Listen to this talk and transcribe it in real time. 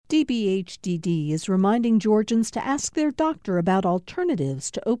DBHDD is reminding Georgians to ask their doctor about alternatives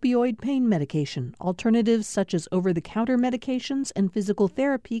to opioid pain medication. Alternatives such as over-the-counter medications and physical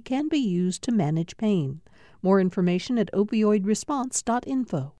therapy can be used to manage pain. More information at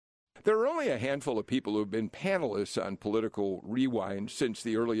opioidresponse.info. There are only a handful of people who have been panelists on Political Rewind since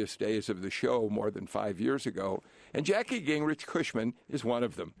the earliest days of the show more than 5 years ago, and Jackie Gingrich Cushman is one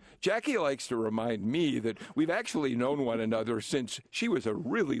of them. Jackie likes to remind me that we've actually known one another since she was a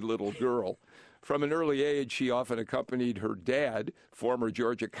really little girl. From an early age, she often accompanied her dad, former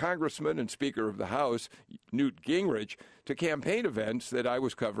Georgia Congressman and Speaker of the House, Newt Gingrich, to campaign events that I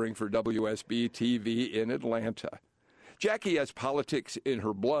was covering for WSB-TV in Atlanta. Jackie has politics in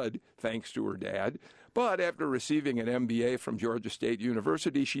her blood, thanks to her dad, but after receiving an MBA from Georgia State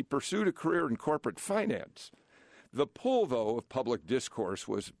University, she pursued a career in corporate finance. The pull, though, of public discourse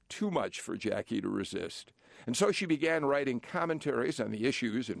was too much for Jackie to resist, and so she began writing commentaries on the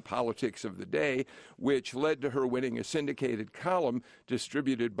issues and politics of the day, which led to her winning a syndicated column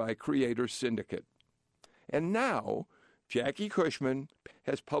distributed by Creators Syndicate. And now, Jackie Cushman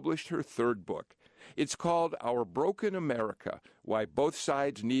has published her third book. It's called Our Broken America, Why Both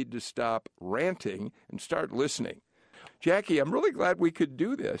Sides Need to Stop Ranting and Start Listening. Jackie, I'm really glad we could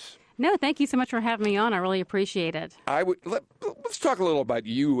do this. No, thank you so much for having me on. I really appreciate it. Let's talk a little about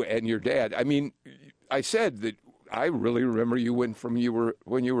you and your dad. I mean, I said that I really remember you when you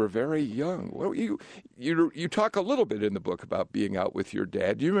were very young. Well, you talk a little bit in the book about being out with your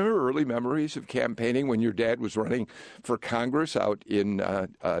dad. Do you remember early memories of campaigning when your dad was running for Congress out in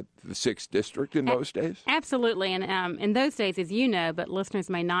the 6th District in those days? Absolutely. And in those days, as you know, but listeners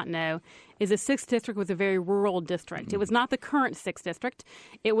may not know, is the 6th District was a very rural district. Mm-hmm. It was not the current 6th District.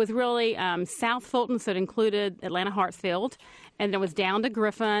 It was really South Fulton, so it included Atlanta-Hartsfield, and it was down to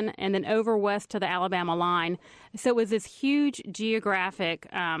Griffin, and then over west to the Alabama line. So it was this huge geographic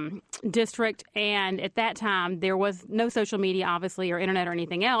district, and at that time, there was no social media, obviously, or internet or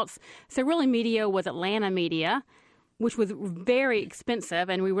anything else. So really media was Atlanta media, which was very expensive,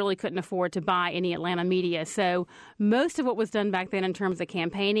 and we really couldn't afford to buy any Atlanta media. So most of what was done back then in terms of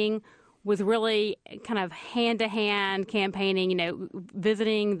campaigning was really kind of hand-to-hand campaigning,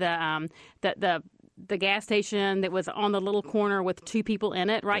 visiting the gas station that was on the little corner with two people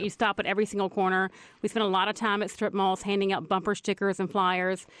in it, right? You stop at every single corner. We spent a lot of time at strip malls handing out bumper stickers and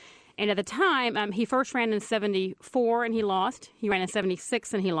flyers. And at the time, he first ran in 74 and he lost. He ran in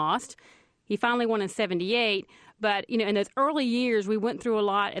 76 and he lost. He finally won in 78. But, in those early years, we went through a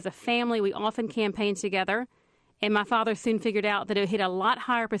lot as a family. We often campaigned together. And my father soon figured out that it hit a lot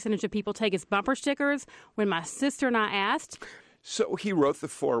higher percentage of people take his bumper stickers when my sister and I asked. So he wrote the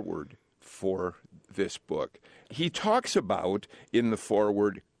foreword for this book. He talks about, in the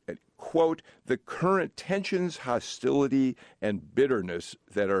foreword, quote, the current tensions, hostility, and bitterness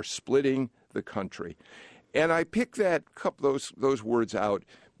that are splitting the country. And I pick those words out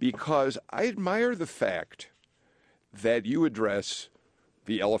because I admire the fact that you address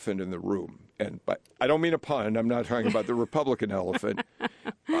the elephant in the room. But I don't mean a pun. I'm not talking about the Republican elephant.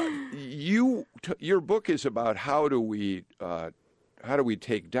 Your book is about how do we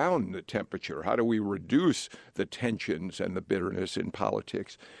take down the temperature? How do we reduce the tensions and the bitterness in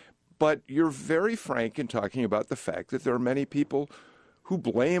politics? But you're very frank in talking about the fact that there are many people who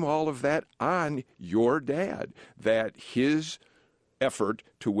blame all of that on your dad, that his effort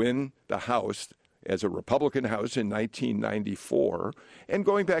to win the House as a Republican House in 1994, and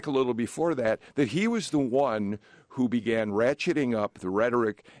going back a little before that he was the one who began ratcheting up the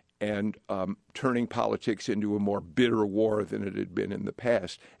rhetoric and turning politics into a more bitter war than it had been in the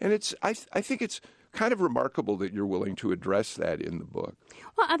past. And I think it's kind of remarkable that you're willing to address that in the book.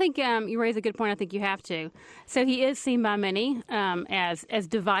 Well, I think you raise a good point. I think you have to. So he is seen by many as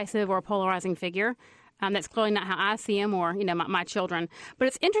divisive or a polarizing figure. That's clearly not how I see him or, my children. But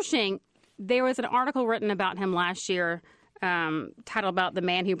it's interesting. There was an article written about him last year titled about the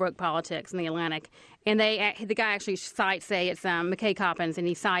man who broke politics in the Atlantic. And the guy actually cites, it's McKay Coppins, and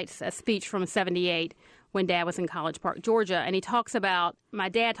he cites a speech from 78 when Dad was in College Park, Georgia. And he talks about my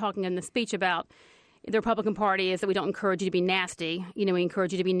dad talking in the speech about the Republican Party is that we don't encourage you to be nasty. We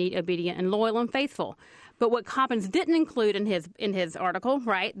encourage you to be neat, obedient, and loyal and faithful. But what Coppins didn't include in his article,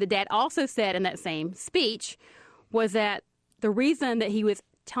 right, the dad also said in that same speech was that the reason that he was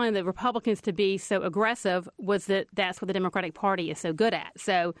telling the Republicans to be so aggressive was that that's what the Democratic Party is so good at.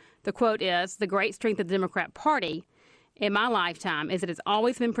 So the quote is, the great strength of the Democrat Party in my lifetime is that it's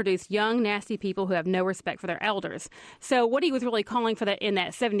always been produced young, nasty people who have no respect for their elders. So what he was really calling for that in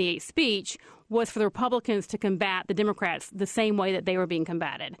that 78 speech was for the Republicans to combat the Democrats the same way that they were being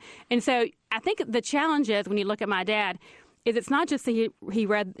combated. And so I think the challenge is when you look at my dad, is it's not just that he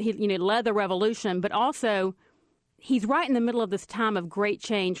led the revolution, but also he's right in the middle of this time of great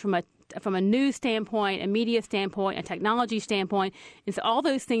change from a news standpoint, a media standpoint, a technology standpoint, and so all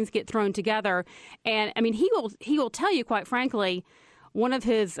those things get thrown together. And I mean, he will tell you, quite frankly, one of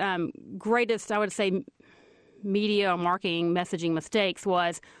his greatest, I would say, media or marketing messaging mistakes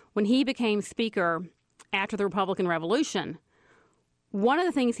was when he became Speaker after the Republican Revolution. One of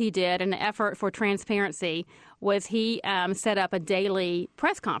the things he did in an effort for transparency was he set up a daily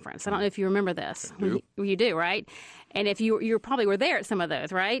press conference. I don't know if you remember this. You do, right? And if you probably were there at some of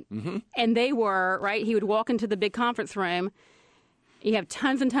those, right? Mm-hmm. And they were, right? He would walk into the big conference room. You have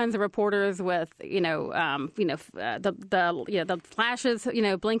tons and tons of reporters with, the flashes,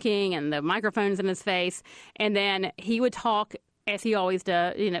 blinking and the microphones in his face. And then he would talk, as he always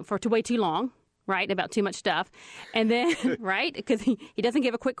does, for way too long. Right, about too much stuff. And then, right, because he doesn't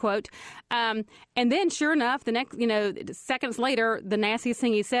give a quick quote. And then, sure enough, the next, seconds later, the nastiest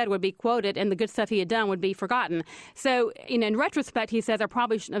thing he said would be quoted and the good stuff he had done would be forgotten. So, in retrospect, he says, I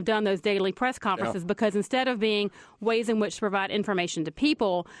probably shouldn't have done those daily press conferences because instead of being ways in which to provide information to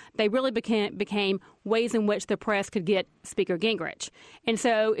people, they really became ways in which the press could get Speaker Gingrich. And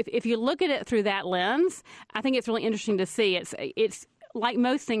so if you look at it through that lens, I think it's really interesting to see. It's like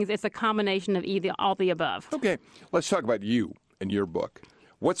most things, it's a combination of all the above. Okay, let's talk about you and your book.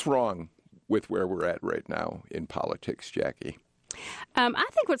 What's wrong with where we're at right now in politics, Jackie? I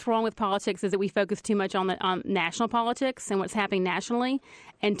think what's wrong with politics is that we focus too much on national politics and what's happening nationally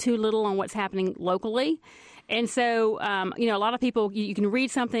and too little on what's happening locally. And so, a lot of people, you can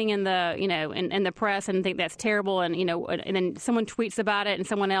read something in the, in the press and think that's terrible. And, and then someone tweets about it and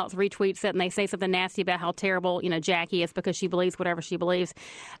someone else retweets it and they say something nasty about how terrible, Jackie is because she believes whatever she believes.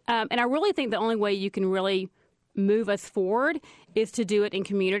 And I really think the only way you can really move us forward is to do it in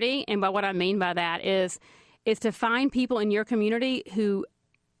community. And by what I mean by that is to find people in your community who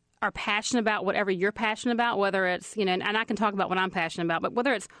are passionate about whatever you're passionate about, whether it's, and I can talk about what I'm passionate about, but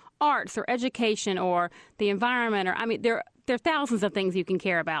whether it's arts or education or the environment or, there are thousands of things you can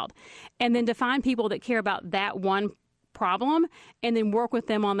care about. And then to find people that care about that one problem and then work with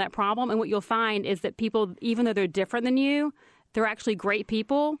them on that problem. And what you'll find is that people, even though they're different than you, they're actually great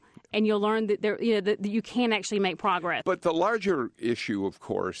people. And you'll learn that that you can actually make progress. But the larger issue, of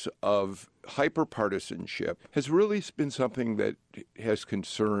course, of hyperpartisanship has really been something that has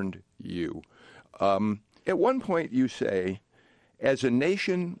concerned you. At one point you say, as a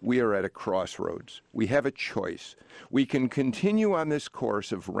nation, we are at a crossroads. We have a choice. We can continue on this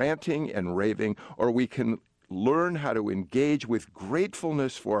course of ranting and raving, or we can learn how to engage with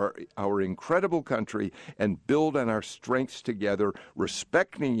gratefulness for our incredible country and build on our strengths together,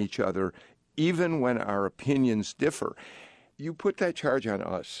 respecting each other, even when our opinions differ. You put that charge on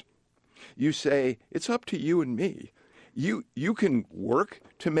us. You say, it's up to you and me. You can work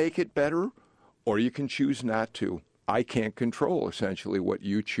to make it better, or you can choose not to. I can't control, essentially, what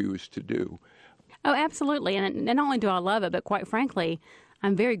you choose to do. Oh, absolutely. And not only do I love it, but quite frankly,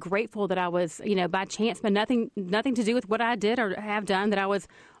 I'm very grateful that I was, by chance, but nothing to do with what I did or have done, that I was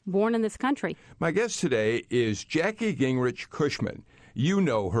born in this country. My guest today is Jackie Gingrich Cushman. You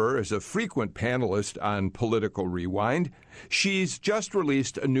know her as a frequent panelist on Political Rewind. She's just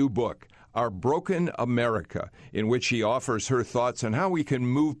released a new book, Our Broken America, in which she offers her thoughts on how we can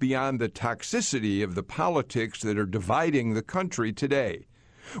move beyond the toxicity of the politics that are dividing the country today.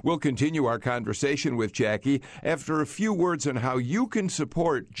 We'll continue our conversation with Jackie after a few words on how you can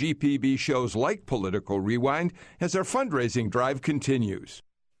support GPB shows like Political Rewind as our fundraising drive continues.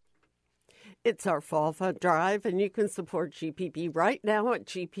 It's our fall fund drive, and you can support GPB right now at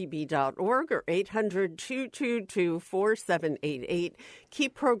gpb.org or 800-222-4788.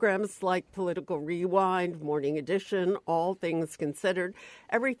 Keep programs like Political Rewind, Morning Edition, All Things Considered,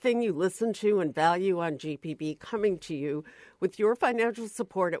 everything you listen to and value on GPB coming to you with your financial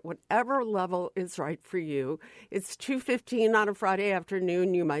support at whatever level is right for you. It's 2:15 on a Friday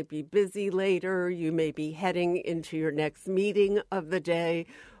afternoon. You might be busy later. You may be heading into your next meeting of the day,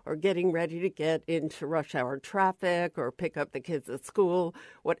 or getting ready to get into rush hour traffic or pick up the kids at school.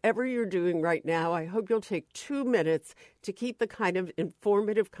 Whatever you're doing right now, I hope you'll take 2 minutes to keep the kind of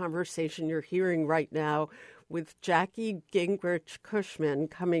informative conversation you're hearing right now with Jackie Gingrich Cushman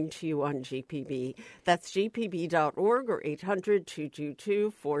coming to you on GPB. That's gpb.org or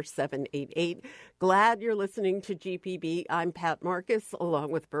 800-222-4788. Glad you're listening to GPB. I'm Pat Marcus, along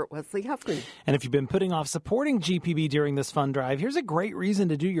with Bert Wesley Huffman. And if you've been putting off supporting GPB during this fund drive, here's a great reason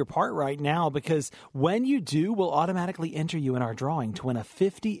to do your part right now, because when you do, we'll automatically enter you in our drawing to win a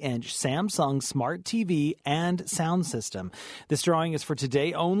 50-inch Samsung Smart TV and sound system. This drawing is for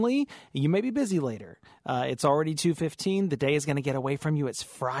today only. You may be busy later. It's already 2:15. The day is going to get away from you. It's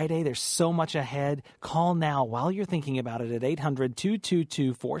Friday. There's so much ahead. Call now while you're thinking about it at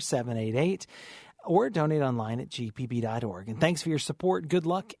 800-222-4788. Or donate online at gpb.org. And thanks for your support. Good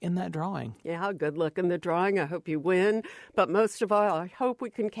luck in that drawing. Yeah, good luck in the drawing. I hope you win. But most of all, I hope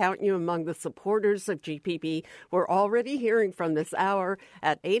we can count you among the supporters of GPB. We're already hearing from this hour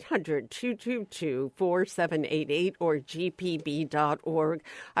at 800-222-4788 or gpb.org.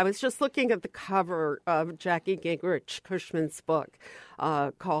 I was just looking at the cover of Jackie Gingrich Cushman's book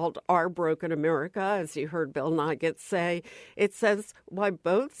called Our Broken America, as you heard Bill Nigut say. It says why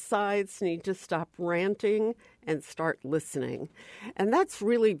both sides need to stop ranting and start listening. And that's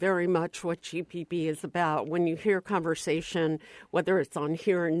really very much what GPB is about. When you hear conversation, whether it's on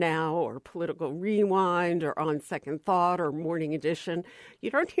Here and Now or Political Rewind or On Second Thought or Morning Edition,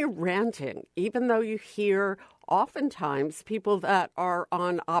 you don't hear ranting, even though you hear oftentimes people that are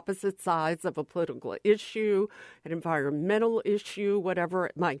on opposite sides of a political issue, an environmental issue, whatever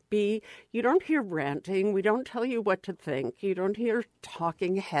it might be. You don't hear ranting. We don't tell you what to think. You don't hear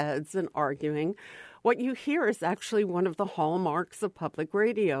talking heads and arguing. What you hear is actually one of the hallmarks of public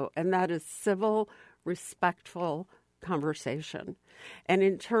radio, and that is civil, respectful conversation. And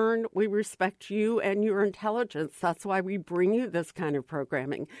in turn, we respect you and your intelligence. That's why we bring you this kind of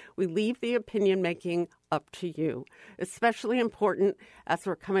programming. We leave the opinion making up to you. Especially important as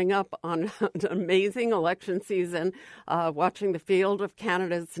we're coming up on an amazing election season, watching the field of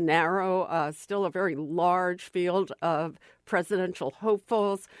candidates narrow, still a very large field of presidential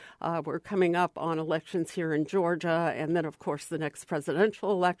hopefuls. We're coming up on elections here in Georgia, and then, of course, the next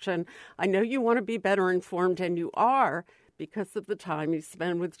presidential election. I know you want to be better informed, and you are, because of the time you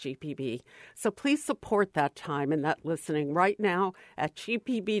spend with GPB. So please support that time and that listening right now at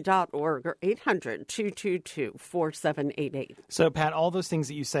gpb.org or 800-222-4788. So, Pat, all those things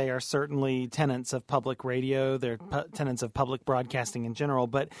that you say are certainly tenets of public radio. They're tenets of public broadcasting in general,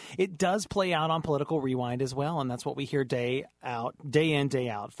 but it does play out on Political Rewind as well, and that's what we hear day in, day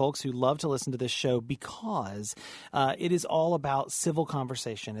out. Folks who love to listen to this show because it is all about civil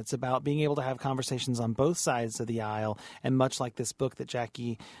conversation. It's about being able to have conversations on both sides of the aisle. And much like this book that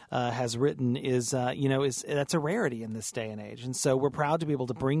Jackie has written is that's a rarity in this day and age. And so we're proud to be able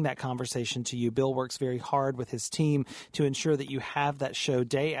to bring that conversation to you. Bill works very hard with his team to ensure that you have that show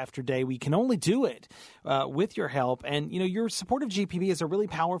day after day. We can only do it with your help. And, your support of GPB is a really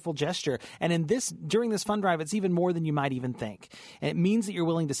powerful gesture. And during this fund drive, it's even more than you might even think. And it means that you're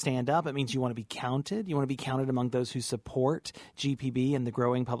willing to stand up. It means you want to be counted. You want to be counted among those who support GPB and the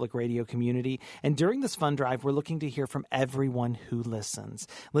growing public radio community. And during this fund drive, we're looking to hear from everyone who listens.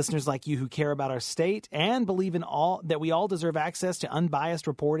 Listeners like you who care about our state and believe in that we all deserve access to unbiased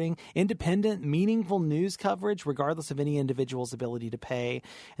reporting, independent, meaningful news coverage, regardless of any individual's ability to pay.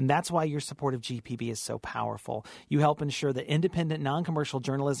 And that's why your support of GPB is so powerful. You help ensure that independent, non-commercial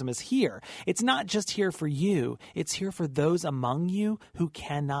journalism is here. It's not just here for you. It's here for those among you who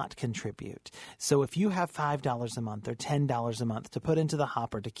cannot contribute. So if you have $5 a month or $10 a month to put into the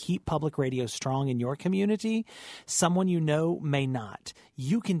hopper to keep public radio strong in your community, someone you know may not.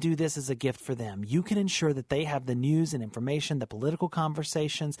 You can do this as a gift for them. You can ensure that they have the news and information, the political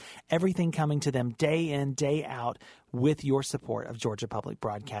conversations, everything coming to them day in, day out with your support of Georgia Public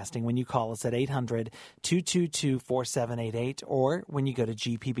Broadcasting when you call us at 800-222-4788 or when you go to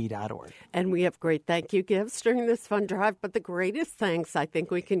gpb.org. And we have great thank you gifts during this fund drive, but the greatest thanks I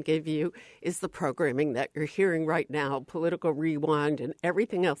think we can give you is the programming that you're hearing right now, Political Rewind and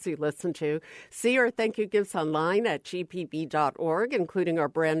everything else you listen to. See our thank you gifts online at gpb.org, including our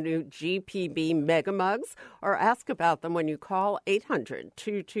brand new GPB Mega Mugs, or ask about them when you call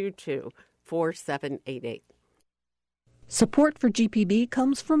 800-222-4788. Support for GPB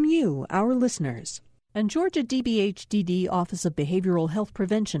comes from you, our listeners. And Georgia DBHDD Office of Behavioral Health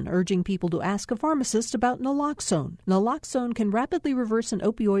Prevention urging people to ask a pharmacist about naloxone. Naloxone can rapidly reverse an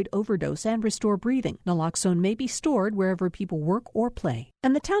opioid overdose and restore breathing. Naloxone may be stored wherever people work or play.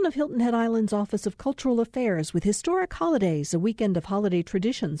 And the town of Hilton Head Island's Office of Cultural Affairs with Historic Holidays, a weekend of holiday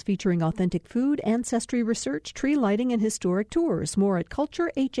traditions featuring authentic food, ancestry research, tree lighting, and historic tours. More at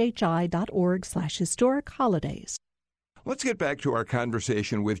culturehhi.org/historic holidays. Let's get back to our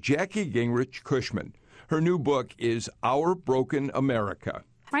conversation with Jackie Gingrich Cushman. Her new book is Our Broken America.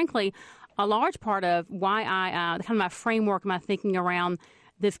 Frankly, a large part of why I, kind of my framework, my thinking around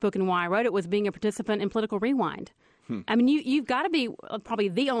this book and why I wrote it was being a participant in Political Rewind. I mean, you've got to be probably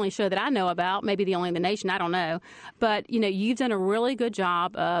the only show that I know about, maybe the only in the nation, I don't know. But, you've done a really good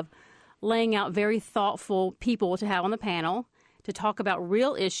job of laying out very thoughtful people to have on the panel to talk about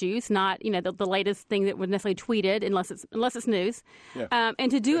real issues, not, the latest thing that was necessarily tweeted, unless it's news. Yeah.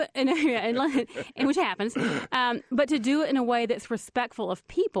 And to do it, in which happens, but to do it in a way that's respectful of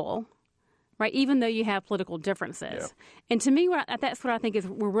people, right, even though you have political differences. Yeah. And to me, that's what I think is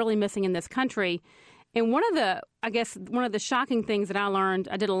we're really missing in this country. And one of the shocking things that I learned,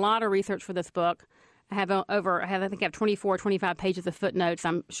 I did a lot of research for this book. I think I have 24, 25 pages of footnotes.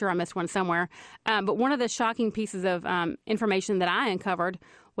 I'm sure I missed one somewhere. But one of the shocking pieces of information that I uncovered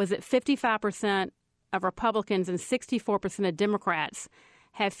was that 55% of Republicans and 64% of Democrats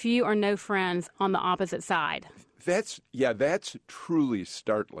have few or no friends on the opposite side. That's truly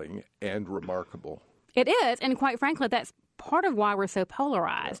startling and remarkable. It is, and quite frankly, that's part of why we're so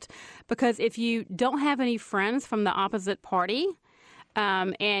polarized. Because if you don't have any friends from the opposite party,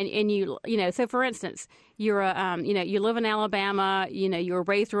 and so for instance, you're you live in Alabama, you were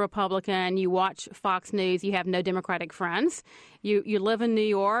raised a Republican, you watch Fox News, you have no Democratic friends. You live in New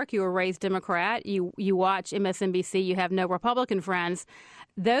York, you were raised Democrat, you watch MSNBC, you have no Republican friends.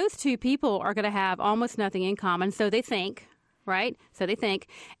 Those two people are going to have almost nothing in common, so they think, right? So they think,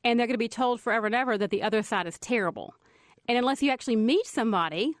 and they're going to be told forever and ever that the other side is terrible. And unless you actually meet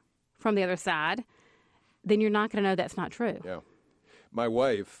somebody from the other side, then you're not going to know that's not true. Yeah. My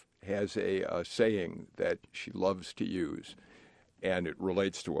wife has a saying that she loves to use, and it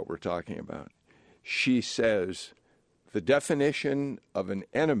relates to what we're talking about. She says, the definition of an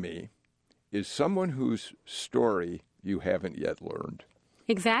enemy is someone whose story you haven't yet learned.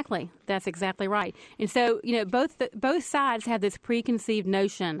 Exactly. That's exactly right. And so, both sides have this preconceived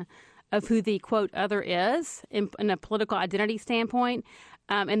notion of who the, quote, other is in a political identity standpoint.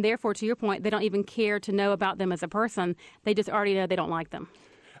 And therefore, to your point, they don't even care to know about them as a person. They just already know they don't like them.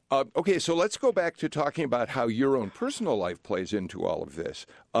 Okay, so let's go back to talking about how your own personal life plays into all of this.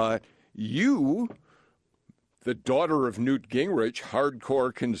 You, the daughter of Newt Gingrich,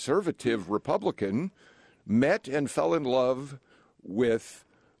 hardcore conservative Republican, met and fell in love with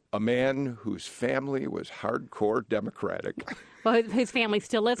a man whose family was hardcore Democratic. Well, his family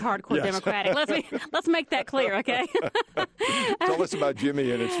still is hardcore Democratic. Let's make that clear, okay? Tell us about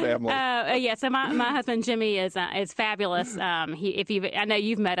Jimmy and his family. So my husband Jimmy is fabulous. I know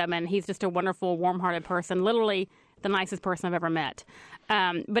you've met him, and he's just a wonderful, warm-hearted person. Literally the nicest person I've ever met.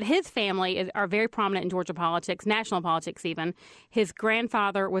 But his family are very prominent in Georgia politics, national politics even. His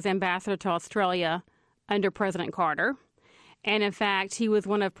grandfather was ambassador to Australia under President Carter. And, in fact, he was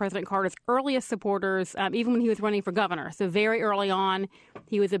one of President Carter's earliest supporters, even when he was running for governor. So very early on,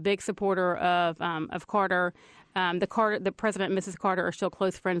 he was a big supporter of Carter. The President and Mrs. Carter are still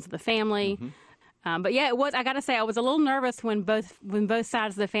close friends of the family. Mm-hmm. But, it was. I got to say, I was a little nervous when both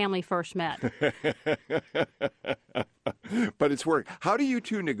sides of the family first met. But it's worked. How do you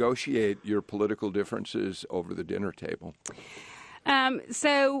two negotiate your political differences over the dinner table?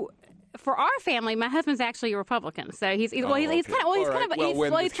 For our family, my husband's actually a Republican, so he's kind of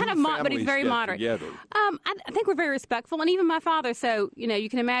but he's very moderate. I think we're very respectful, and even my father. So you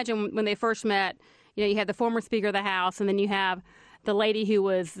can imagine when they first met. You had the former Speaker of the House, and then you have the lady who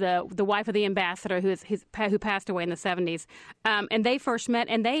was the wife of the ambassador who passed away in the 70s, and they first met,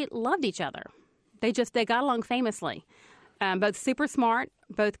 and they loved each other. They got along famously. Both super smart,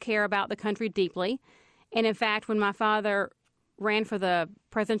 both care about the country deeply, and in fact, when my father ran for the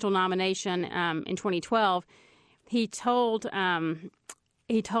presidential nomination in 2012, he told my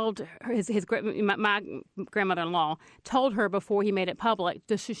grandmother-in-law told her before he made it public,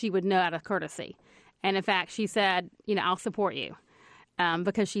 just so she would know out of courtesy. And in fact, she said, I'll support you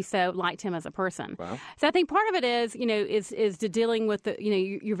because she so liked him as a person. Wow. So I think part of it is to dealing with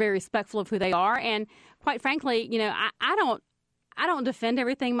you're very respectful of who they are, and quite frankly, I don't defend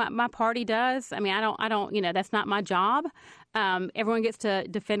everything my party does. I mean, I don't. That's not my job. Everyone gets to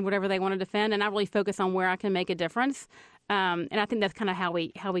defend whatever they want to defend, and I really focus on where I can make a difference. And I think that's kind of how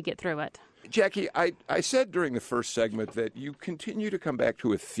we get through it. Jackie, I said during the first segment that you continue to come back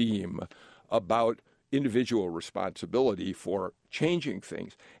to a theme about individual responsibility for changing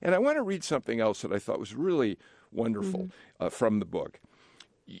things. And I want to read something else that I thought was really wonderful from the book.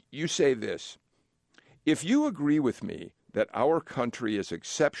 You say this: if you agree with me that our country is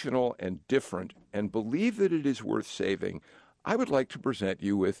exceptional and different and believe that it is worth saving, I would like to present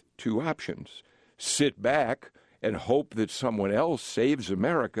you with two options. Sit back and hope that someone else saves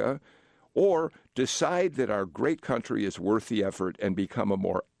America, or decide that our great country is worth the effort and become a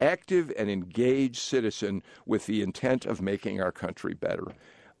more active and engaged citizen with the intent of making our country better.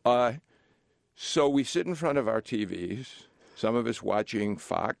 So we sit in front of our TVs, some of us watching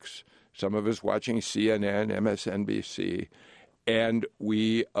Fox, some of us watching CNN, MSNBC, and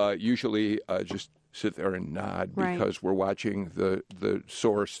we usually just sit there and nod because we're watching the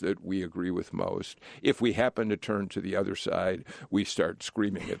source that we agree with most. If we happen to turn to the other side, we start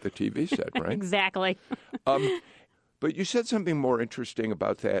screaming at the TV set, right? Exactly. But you said something more interesting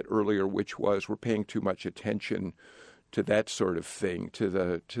about that earlier, which was we're paying too much attention to that sort of thing, to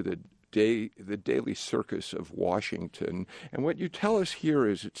the daily circus of Washington. And what you tell us here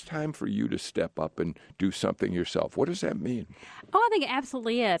is it's time for you to step up and do something yourself. What does that mean? Oh, I think it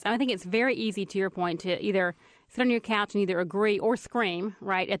absolutely is. I think it's very easy, to your point, to either sit on your couch and either agree or scream,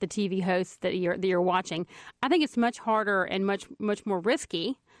 right, at the TV host that you're watching. I think it's much harder and much more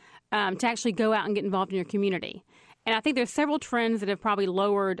risky to actually go out and get involved in your community. And I think there's several trends that have probably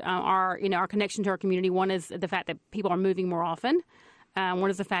lowered our connection to our community. One is the fact that people are moving more often. One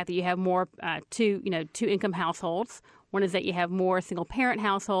is the fact that you have more two-income households. One is that you have more single-parent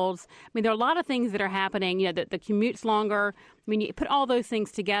households. I mean, there are a lot of things that are happening. The commute's longer. I mean, you put all those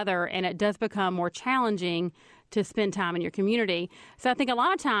things together, and it does become more challenging to spend time in your community. So I think a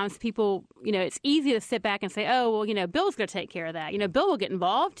lot of times people, it's easy to sit back and say, oh, well, Bill's going to take care of that. Bill will get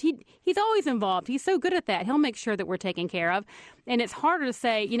involved. He's always involved. He's so good at that. He'll make sure that we're taken care of. And it's harder to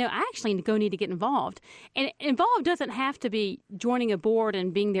say, I actually need to get involved. And involved doesn't have to be joining a board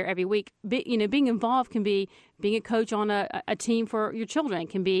and being there every week. Being involved can be being a coach on a team for your children. It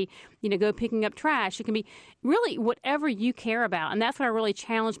can be, go picking up trash. It can be really whatever you care about. And that's what I really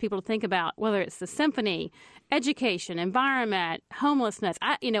challenge people to think about, whether it's the symphony, education, environment, homelessness.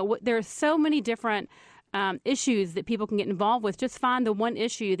 There are so many different issues that people can get involved with. Just find the one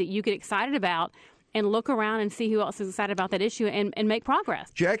issue that you get excited about and look around and see who else is excited about that issue and make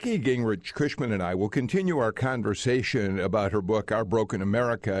progress. Jackie Gingrich Cushman and I will continue our conversation about her book, Our Broken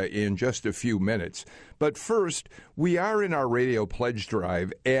America, in just a few minutes. But first, we are in our radio pledge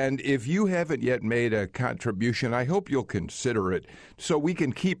drive, and if you haven't yet made a contribution, I hope you'll consider it so we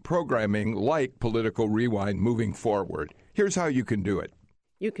can keep programming like Political Rewind moving forward. Here's how you can do it.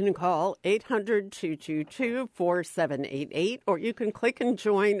 You can call 800-222-4788, or you can click and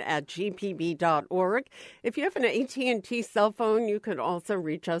join at gpb.org. If you have an AT&T cell phone, you can also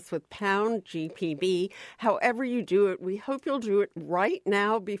reach us with pound GPB. However you do it, we hope you'll do it right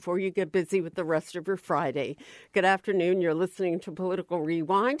now before you get busy with the rest of your Friday. Good afternoon. You're listening to Political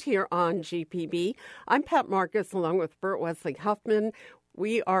Rewind here on GPB. I'm Pat Marcus, along with Burt Wesley Huffman.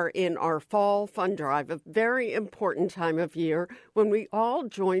 We are in our fall fund drive, a very important time of year when we all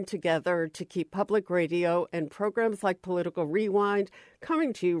join together to keep public radio and programs like Political Rewind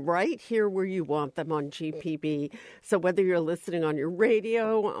coming to you right here where you want them on GPB. So whether you're listening on your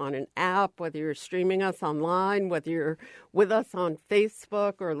radio, on an app, whether you're streaming us online, whether you're with us on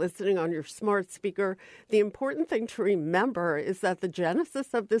Facebook or listening on your smart speaker, the important thing to remember is that the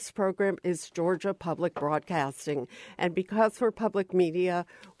genesis of this program is Georgia Public Broadcasting. And because we're public media,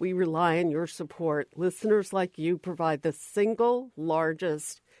 we rely on your support. Listeners like you provide the single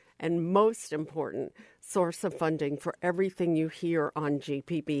largest and most important source of funding for everything you hear on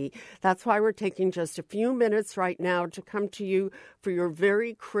GPB. That's why we're taking just a few minutes right now to come to you for your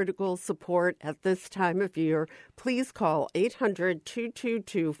very critical support at this time of year. Please call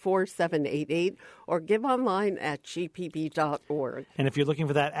 800-222-4788 or give online at gpb.org. And if you're looking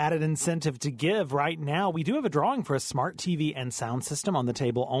for that added incentive to give right now, we do have a drawing for a smart TV and sound system on the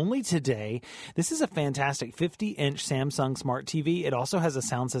table only today. This is a fantastic 50-inch Samsung smart TV. It also has a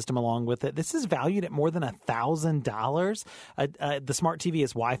sound system along with it. This is valued at more than $1,000. The smart TV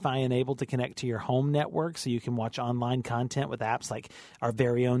is Wi-Fi enabled to connect to your home network, so you can watch online content with apps like our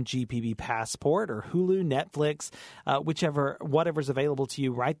very own GPB Passport or Hulu, Netflix, whatever's available to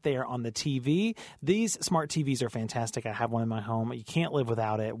you right there on the TV. These smart TVs are fantastic. I have one in my home. You can't live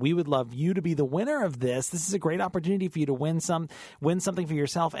without it. We would love you to be the winner of this. This is a great opportunity for you to win something for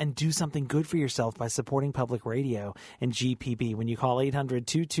yourself and do something good for yourself by supporting public radio and GPB when you call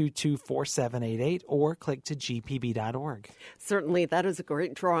 800-222-4788 or click to gpb.org. Certainly, that is a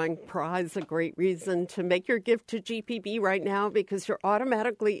great drawing prize, a great reason to make your gift to GPB right now because you're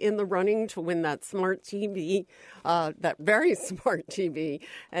automatically in the running to win that smart TV, that very smart TV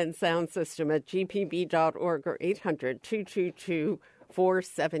and sound system at gpb.org or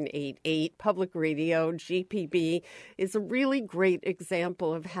 800-222-4788. Public radio, GPB, is a really great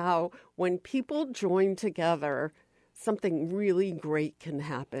example of how when people join together, something really great can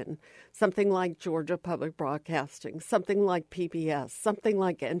happen. Something like Georgia Public Broadcasting, something like PBS, something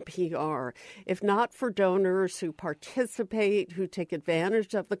like NPR. If not for donors who participate, who take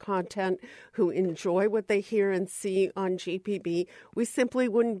advantage of the content, who enjoy what they hear and see on GPB, we simply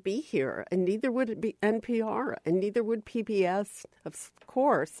wouldn't be here. And neither would it be NPR, and neither would PBS, of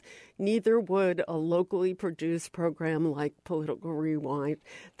course. Neither would a locally produced program like Political Rewind.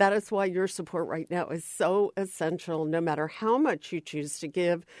 That is why your support right now is so essential, no matter how much you choose to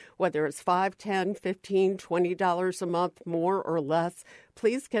give, whether it's $5, $10, $15, $20 a month, more or less.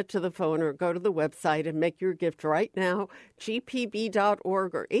 Please get to the phone or go to the website and make your gift right now,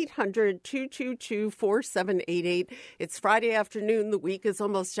 gpb.org or 800-222-4788. It's Friday afternoon. The week is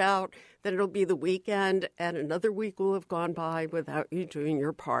almost out. Then it'll be the weekend, and another week will have gone by without you doing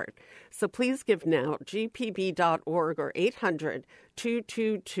your part. So please give now, gpb.org or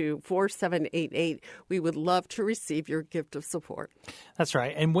 800-222-4788. We would love to receive your gift of support. That's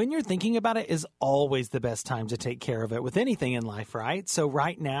right. And when you're thinking about it is always the best time to take care of it with anything in life, right? So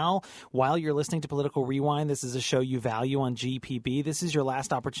right now, while you're listening to Political Rewind, this is a show you value on GPB. This is your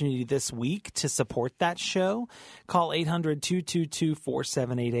last opportunity this week to support that show. Call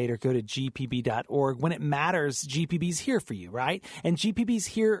 800-222-4788 or go to gpb.org. When it matters, GPB's here for you, right? And GPB's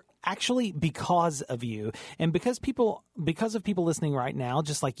here actually because of you, and because of people listening right now,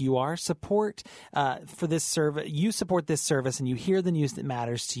 just like you are, support for this service. You support this service, and you hear the news that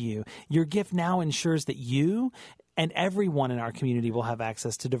matters to you. Your gift now ensures that you and everyone in our community will have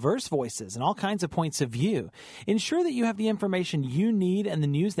access to diverse voices and all kinds of points of view. Ensure that you have the information you need and the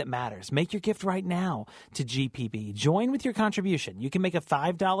news that matters. Make your gift right now to GPB. Join with your contribution. You can make a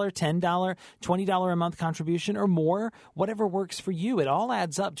 $5, $10, $20 a month contribution or more, whatever works for you. It all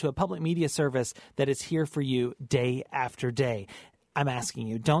adds up to a public media service that is here for you day after day. I'm asking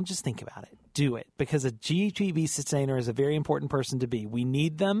you, don't just think about it. Do it, because a GPB sustainer is a very important person to be. We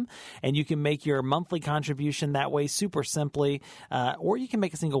need them, and you can make your monthly contribution that way super simply, or you can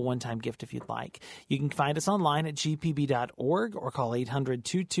make a single one-time gift if you'd like. You can find us online at gpb.org or call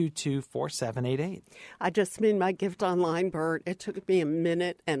 800-222-4788. I just made my gift online, Bert. It took me 1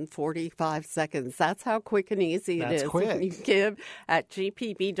 minute and 45 seconds. That's how quick and easy it is. Quick. You give at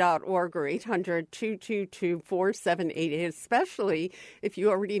gpb.org or 800-222-4788, especially if you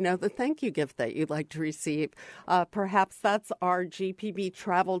already know the thank you gift that you'd like to receive. Perhaps that's our GPB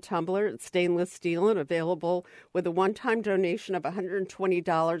travel tumbler. It's stainless steel and available with a one-time donation of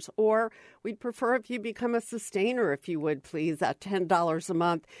 $120, or we'd prefer if you become a sustainer, if you would, please, at $10 a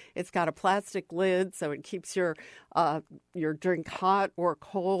month. It's got a plastic lid, so it keeps your drink hot or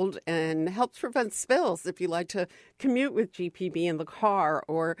cold and helps prevent spills if you like to commute with GPB in the car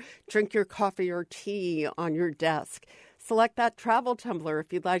or drink your coffee or tea on your desk. Select that travel tumbler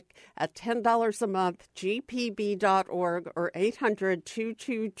if you'd like at $10 a month, gpb.org or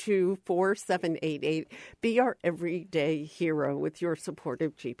 800-222-4788. Be our everyday hero with your support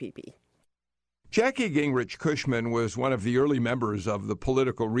of GPB. Jackie Gingrich Cushman was one of the early members of the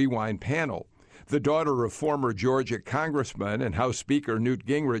Political Rewind panel. The daughter of former Georgia Congressman and House Speaker Newt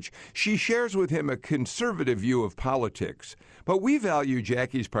Gingrich, she shares with him a conservative view of politics. But we value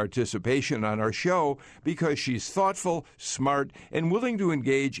Jackie's participation on our show because she's thoughtful, smart, and willing to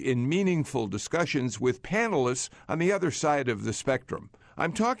engage in meaningful discussions with panelists on the other side of the spectrum.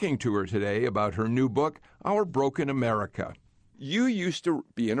 I'm talking to her today about her new book, Our Broken America. You used to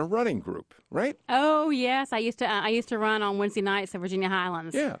be in a running group, right? Oh, yes. I used to run on Wednesday nights at Virginia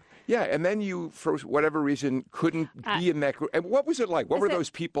Highlands. Yeah, and then you, for whatever reason, couldn't be in that group. And what was it like? What were those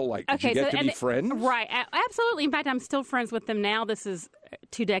people like? Did you get to be friends? Right, absolutely. In fact, I'm still friends with them now. This is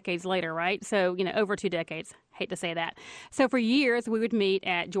 2 decades later, right? So, over 2 decades. Hate to say that. So for years, we would meet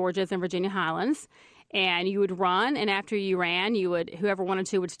at Georgia's and Virginia Highlands. And you would run, and after you ran, whoever wanted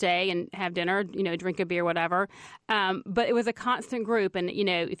to would stay and have dinner, drink a beer, whatever. But it was a constant group, and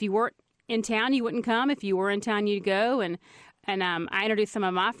if you weren't in town, you wouldn't come. If you were in town, you'd go. And I introduced some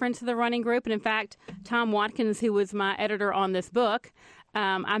of my friends to the running group, and in fact, Tom Watkins, who was my editor on this book,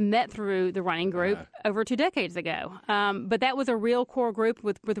 I met through the running group over 2 decades ago. But that was a real core group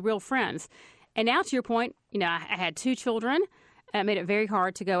with real friends. And now, to your point, I had 2 children. It made it very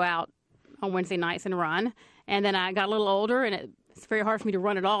hard to go out on Wednesday nights and run. And then I got a little older, and it's very hard for me to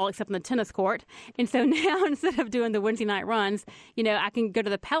run at all except on the tennis court. And so now, instead of doing the Wednesday night runs, I can go to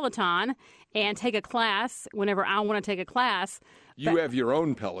the Peloton and take a class whenever I want to take a class. You have your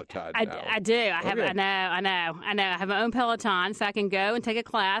own Peloton now. I do. I know. I have my own Peloton, so I can go and take a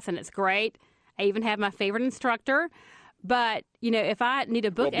class, and it's great. I even have my favorite instructor. But, if I need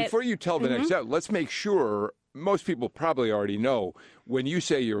a book... Well, before you tell the next step, let's make sure... Most people probably already know when you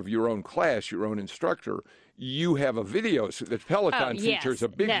say you're of your own class, your own instructor, you have a video. The Peloton features a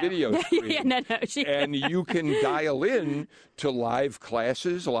big video screen. And you can dial in to live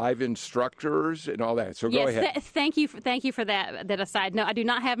classes, live instructors, and all that. So go ahead. Thank you for that aside. No, I do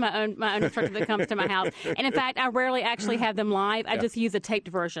not have my own instructor that comes to my house. And in fact, I rarely actually have them live. I just use a taped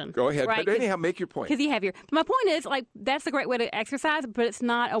version. Go ahead. Right? But anyhow, make your point. Because you have my point is, that's a great way to exercise, but it's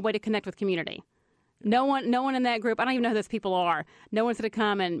not a way to connect with community. No one in that group, I don't even know who those people are. No one's going to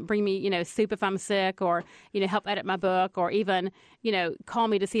come and bring me, soup if I'm sick, or, help edit my book, or even, call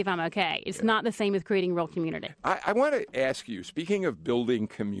me to see if I'm okay. It's not the same as creating real community. I want to ask you, speaking of building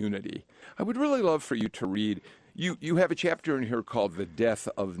community, I would really love for you to read, you have a chapter in here called The Death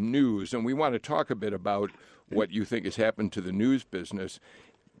of News, and we want to talk a bit about what you think has happened to the news business.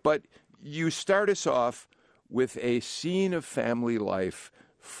 But you start us off with a scene of family life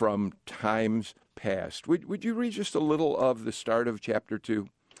from times past. Would you read just a little of the start of Chapter 2?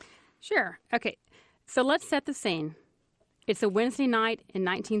 Sure. Okay. So let's set the scene. It's a Wednesday night in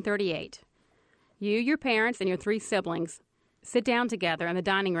 1938. You, your parents, and your 3 siblings sit down together in the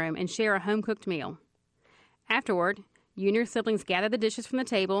dining room and share a home-cooked meal. Afterward, you and your siblings gather the dishes from the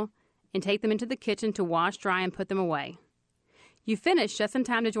table and take them into the kitchen to wash, dry, and put them away. You finish just in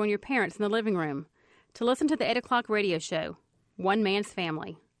time to join your parents in the living room to listen to the 8 o'clock radio show, One Man's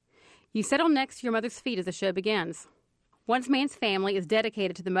Family. You settle next to your mother's feet as the show begins. One Man's Family is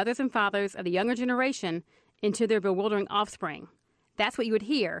dedicated to the mothers and fathers of the younger generation and to their bewildering offspring. That's what you would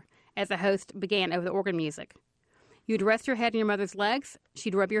hear as the host began over the organ music. You'd rest your head on your mother's legs.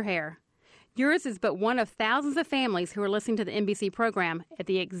 She'd rub your hair. Yours is but one of thousands of families who are listening to the NBC program at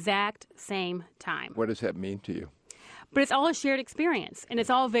the exact same time. What does that mean to you? But it's all a shared experience, and it's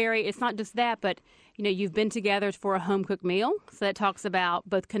not just that, but, you've been together for a home-cooked meal, so that talks about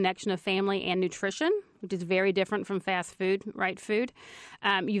both connection of family and nutrition, which is very different from fast food, right, food.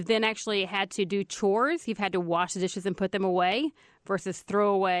 You've then actually had to do chores. You've had to wash the dishes and put them away versus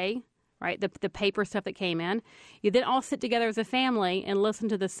throw away, right, the paper stuff that came in. You then all sit together as a family and listen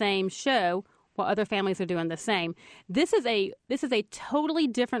to the same show while other families are doing the same. This is a totally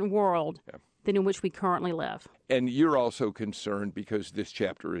different world than in which we currently live. And you're also concerned because this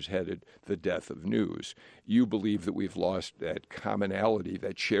chapter is headed The Death of News. You believe that we've lost that commonality,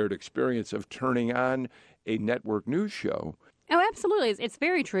 that shared experience of turning on a network news show. Oh, absolutely. It's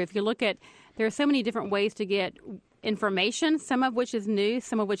very true. If you look at, there are so many different ways to get information, some of which is news,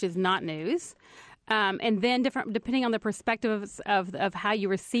 some of which is not news. And then depending on the perspectives of how you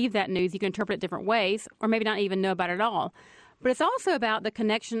receive that news, you can interpret it different ways, or maybe not even know about it at all. But it's also about the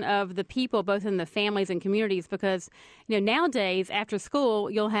connection of the people, both in the families and communities, because, nowadays after school,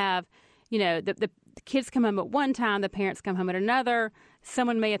 you'll have, the kids come home at one time, the parents come home at another.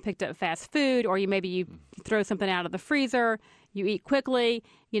 Someone may have picked up fast food, or you throw something out of the freezer, you eat quickly.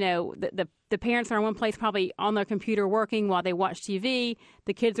 The parents are in one place probably on their computer working while they watch TV.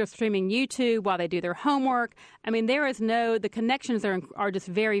 The kids are streaming YouTube while they do their homework. I mean, the connections are just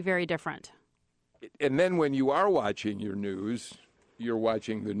very, very different. And then when you are watching your news, you're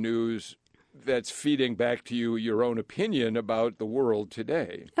watching the news that's feeding back to you your own opinion about the world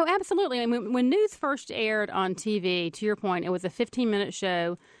today. Oh, absolutely. I mean, when news first aired on TV, to your point, it was a 15-minute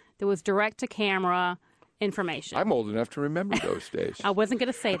show that was direct-to-camera information. I'm old enough to remember those days. I wasn't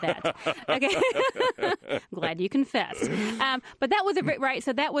going to say that. Okay, glad you confessed. But that was right.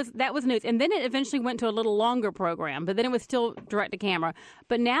 So that was news, and then it eventually went to a little longer program. But then it was still direct to camera.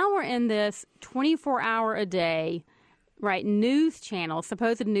 But now we're in this 24-hour a day, right? News channels,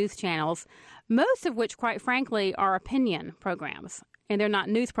 supposed news channels, most of which, quite frankly, are opinion programs. And they're not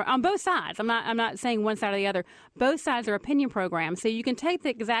news on both sides. I'm not saying one side or the other. Both sides are opinion programs. So you can take the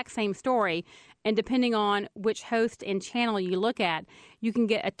exact same story, and depending on which host and channel you look at, you can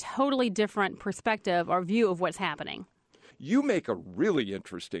get a totally different perspective or view of what's happening. You make a really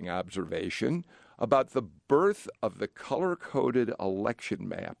interesting observation about the birth of the color-coded election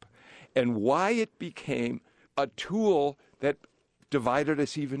map and why it became a tool that divided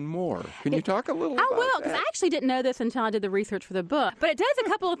us even more. Can you talk a little about that? I will, because I actually didn't know this until I did the research for the book. But it does a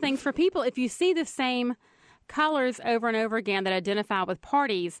couple of things for people. If you see the same colors over and over again that identify with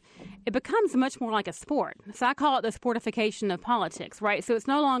parties, it becomes much more like a sport. So I call it the sportification of politics, right? So it's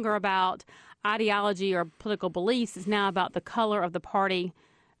no longer about ideology or political beliefs. It's now about the color of the party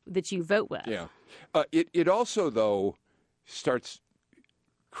that you vote with. Yeah. It also, though, starts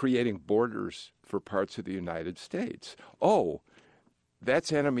creating borders for parts of the United States. Oh,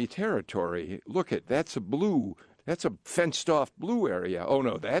 that's enemy territory. Look that's that's a fenced-off blue area. Oh,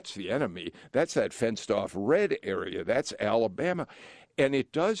 no, that's the enemy. That's that fenced-off red area. That's Alabama. And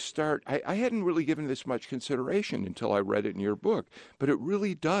it does start, I hadn't really given this much consideration until I read it in your book, but it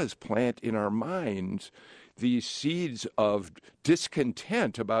really does plant in our minds these seeds of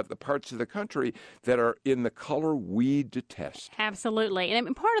discontent about the parts of the country that are in the color we detest. Absolutely.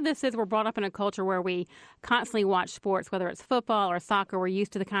 And part of this is we're brought up in a culture where we constantly watch sports, whether it's football or soccer. We're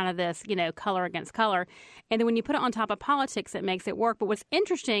used to the kind of this, color against color. And then when you put it on top of politics, it makes it work. But what's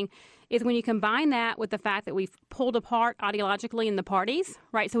interesting is when you combine that with the fact that we've pulled apart ideologically in the parties,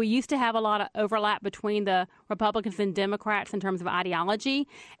 right? So we used to have a lot of overlap between the Republicans and Democrats in terms of ideology,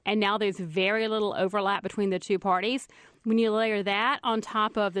 and now there's very little overlap between the two parties. When you layer that on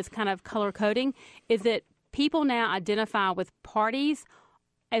top of this kind of color coding, is that people now identify with parties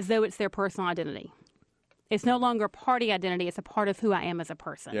as though it's their personal identity. It's no longer party identity. It's a part of who I am as a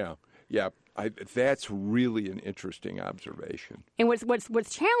person. Yeah. That's really an interesting observation. And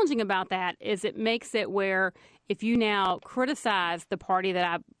what's challenging about that is it makes it where if you now criticize the party that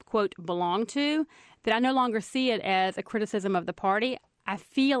I, quote, belong to, that I no longer see it as a criticism of the party. I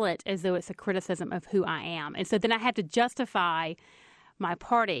feel it as though it's a criticism of who I am. And so then I have to justify my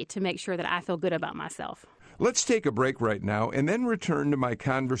party to make sure that I feel good about myself. Let's take a break right now and then return to my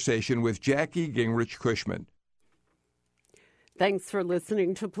conversation with Jackie Gingrich Cushman. Thanks for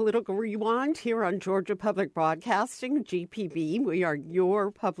listening to Political Rewind here on Georgia Public Broadcasting, GPB. We are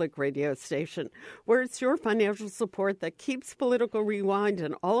your public radio station, where it's your financial support that keeps Political Rewind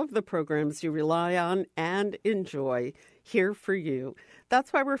and all of the programs you rely on and enjoy here for you.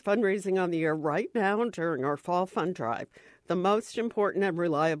 That's why we're fundraising on the air right now during our Fall Fund Drive. The most important and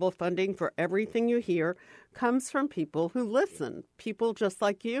reliable funding for everything you hear comes from people who listen, people just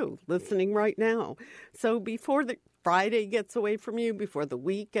like you, listening right now. So before the Friday gets away from you, before the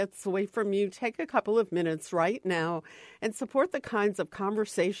week gets away from you, take a couple of minutes right now and support the kinds of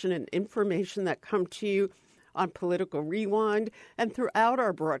conversation and information that come to you on Political Rewind and throughout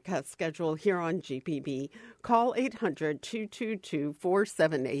our broadcast schedule here on GPB. Call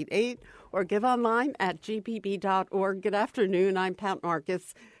 800-222-4788 or give online at gpb.org. Good afternoon. I'm Pat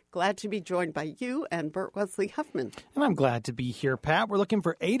Marcus. Glad to be joined by you and Bert Wesley Huffman. And I'm glad to be here, Pat. We're looking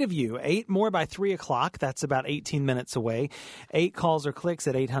for 8 of you. 8 more by 3 o'clock. That's about 18 minutes away. 8 calls or clicks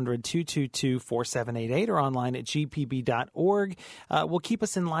at 800-222-4788 or online at gpb.org. Will keep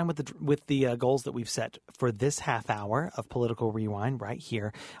us in line with the goals that we've set for this half hour of Political Rewind right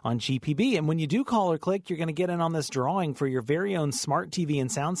here on GPB. And when you do call or click, you're going to get in on this drawing for your very own smart TV and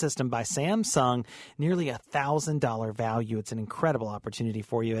sound system by Samsung. Nearly $1,000 value. It's an incredible opportunity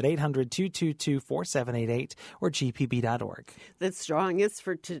for you at 800-222-4788 or gpb.org. This drawing is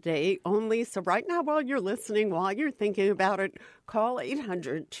for today only. So right now, while you're listening, while you're thinking about it, call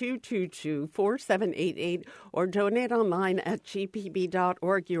 800-222-4788 or donate online at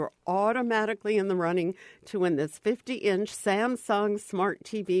gpb.org. You're automatically in the running to win this 50-inch Samsung Smart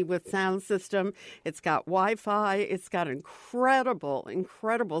TV with sound system. It's got Wi-Fi. It's got incredible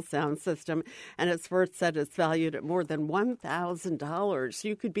sound system. And it's worth said it's valued at more than $1,000.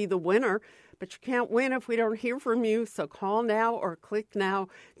 You could be the winner, but you can't win if we don't hear from you. So call now or click now,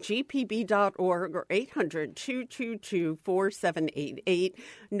 gpb.org or 800-222-4788.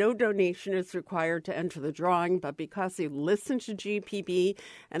 No donation is required to enter the drawing, but because you listen to GPB,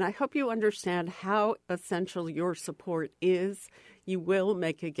 and I hope you understand how essential your support is, you will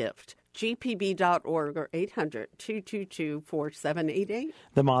make a gift. gpb.org or 800-222-4788.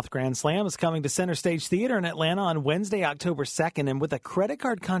 The Moth Grand Slam is coming to Center Stage Theater in Atlanta on Wednesday, October 2nd, and with a credit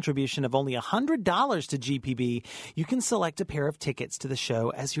card contribution of only $100 to GPB, you can select a pair of tickets to the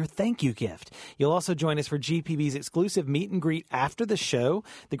show as your thank you gift. You'll also join us for GPB's exclusive meet and greet after the show.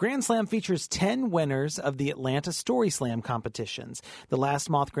 The Grand Slam features 10 winners of the Atlanta Story Slam competitions. The last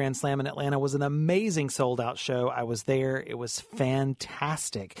Moth Grand Slam in Atlanta was an amazing sold-out show. I was there. It was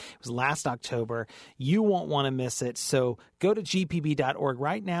fantastic. It was last October. You won't want to miss it. So go to gpb.org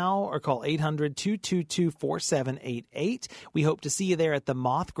right now or call 800-222-4788. We hope to see you there at the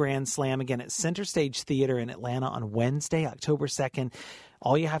Moth Grand Slam again at Center Stage Theater in Atlanta on Wednesday, October 2nd.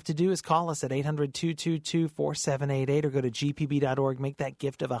 All you have to do is call us at 800-222-4788 or go to gpb.org. Make that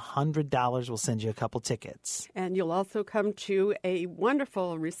gift of $100. We'll send you a couple tickets. And you'll also come to a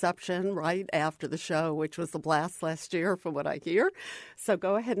wonderful reception right after the show, which was a blast last year from what I hear. So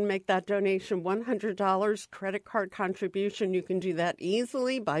go ahead and make that donation, $100 credit card contribution. You can do that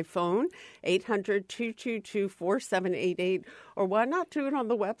easily by phone, 800-222-4788. Or why not do it on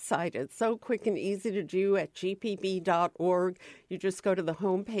the website? It's so quick and easy to do at gpb.org. You just go to the the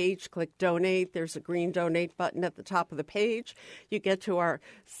home page, click Donate. There's a green Donate button at the top of the page. You get to our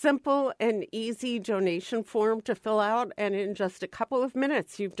simple and easy donation form to fill out, and in just a couple of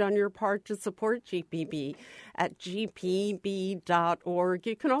minutes, you've done your part to support GPB at gpb.org.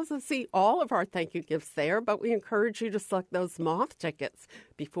 You can also see all of our thank you gifts there, but we encourage you to select those moth tickets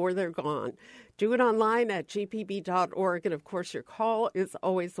before they're gone. Do it online at gpb.org, and of course your call is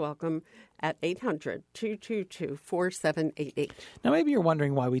always welcome at 800-222-4788. Now, maybe you're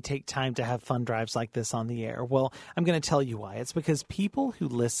wondering why we take time to have fund drives like this on the air. Well, I'm going to tell you why. It's because people who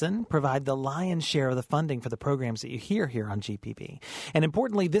listen provide the lion's share of the funding for the programs that you hear here on GPB. And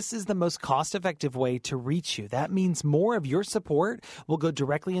importantly, this is the most cost-effective way to reach you. That means more of your support will go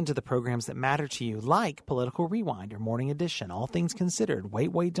directly into the programs that matter to you, like Political Rewind or Morning Edition, All Things Considered,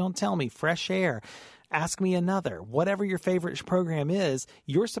 Wait, Don't Tell Me, Fresh Air, Ask Me Another. Whatever your favorite program is,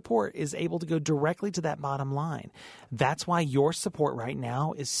 your support is able to go directly to that bottom line. That's why your support right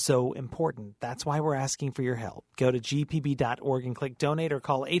now is so important. That's why we're asking for your help. Go to gpb.org and click Donate or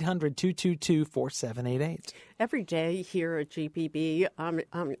call 800-222-4788. Every day here at GPB,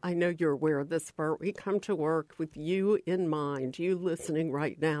 I know you're aware of this, Bert, we come to work with you in mind, you listening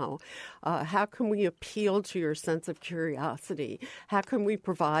right now. How can we appeal to your sense of curiosity? How can we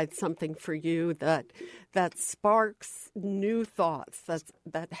provide something for you that sparks new thoughts,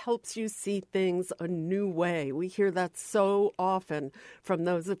 that helps you see things a new way? We hear that so often from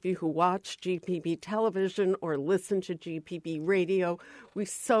those of you who watch GPB television or listen to GPB radio. We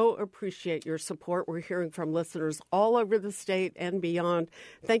so appreciate your support. We're hearing from listeners all over the state and beyond.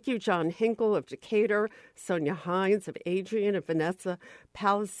 Thank you, John Hinkle of Decatur, Sonia Hines of Adrian, and Vanessa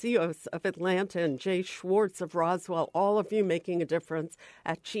Palacios of Atlanta, and Jay Schwartz of Roswell, all of you making a difference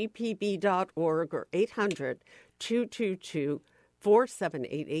at gpb.org or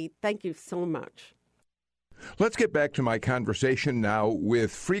 800-222-4788. Thank you so much. Let's get back to my conversation now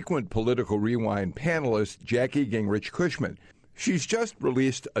with frequent Political Rewind panelist Jackie Gingrich Cushman. She's just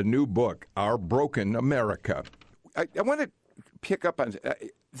released a new book, Our Broken America. I want to pick up on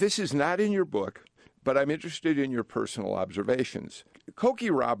this is not in your book, but I'm interested in your personal observations.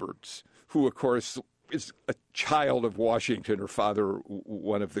 Cokie Roberts, who, of course, is a child of Washington, her father,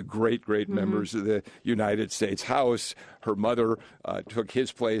 one of the great members of the United States House. Her mother took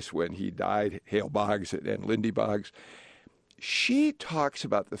his place when he died, Hale Boggs and Lindy Boggs. She talks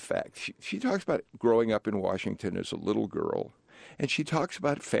about the fact, she talks about growing up in Washington as a little girl, and she talks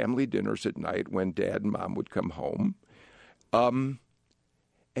about family dinners at night when Dad and Mom would come home. And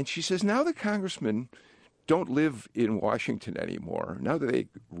she says now the congressmen don't live in Washington anymore. Now that they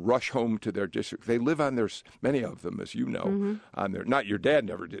rush home to their district, they live on their, many of them, as you know, on their, not your dad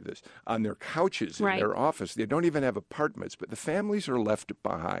never did this, on their couches in their office. They don't even have apartments, but the families are left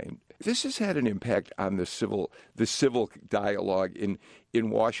behind. This has had an impact on the civil dialogue in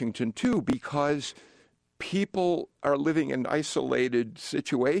Washington, too, because people are living in isolated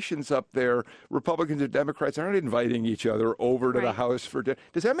situations up there. Republicans and Democrats aren't inviting each other over to the House for dinner.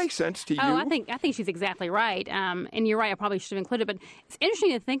 Does that make sense to you? Oh, I think she's exactly right. And you're right, I probably should have included it. But it's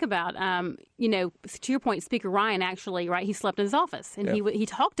interesting to think about, to your point, Speaker Ryan actually, he slept in his office. And he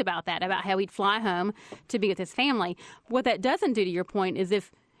talked about that, about how he'd fly home to be with his family. What that doesn't do, to your point, is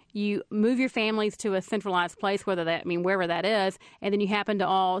if you move your families to a centralized place, wherever that is, and then you happen to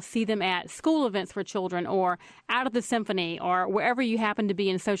all see them at school events for children or out at the symphony or wherever you happen to be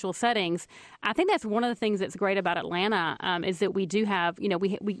in social settings. I think that's one of the things that's great about Atlanta is that we do have,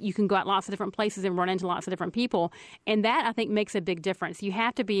 you can go out lots of different places and run into lots of different people. And that, I think, makes a big difference. You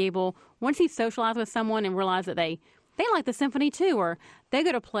have to be able, once you socialize with someone and realize that they like the symphony too, or they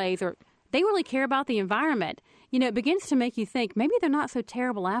go to plays, or they really care about the environment, it begins to make you think maybe they're not so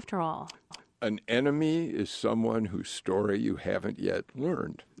terrible after all. An enemy is someone whose story you haven't yet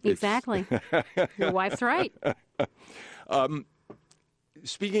learned. Exactly. Your wife's right.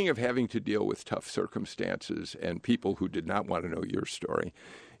 Speaking of having to deal with tough circumstances and people who did not want to know your story,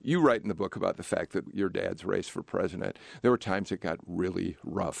 you write in the book about the fact that your dad's race for president, there were times it got really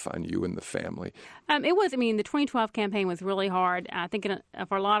rough on you and the family. It was. The 2012 campaign was really hard, I think,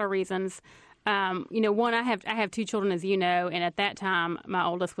 for a lot of reasons. One, I have two children, as you know, and at that time, my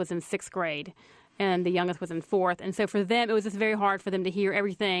oldest was in 6th grade, and the youngest was in 4th. And so for them, it was just very hard for them to hear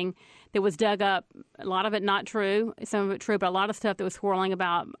everything that was dug up. A lot of it not true, some of it true, but a lot of stuff that was swirling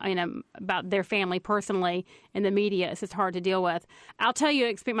about their family personally in the media. It's just hard to deal with. I'll tell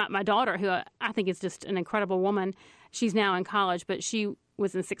you, my daughter, who I think is just an incredible woman, she's now in college, but she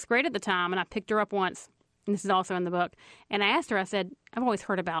was in 6th grade at the time, and I picked her up once and this is also in the book, and I asked her, I said, I've always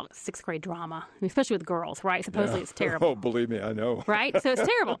heard about sixth grade drama, especially with girls, right? Supposedly it's terrible. Oh, believe me, I know. Right? So it's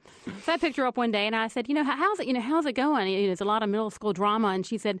terrible. So I picked her up one day and I said, how's it going? There's a lot of middle school drama. And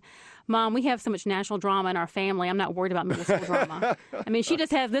she said, Mom, we have so much national drama in our family. I'm not worried about middle school drama. I mean,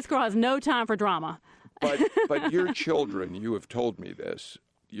 this girl has no time for drama. But your children, you have told me this,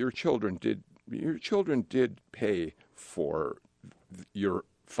 your children did pay for your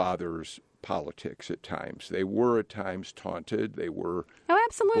father's politics at times. They were at times taunted. They were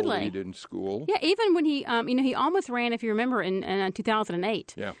bullied in school. Yeah, even when he, he almost ran, if you remember, in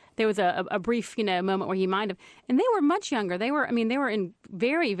 2008. Yeah. There was a brief, moment where he might have. And they were much younger. They were in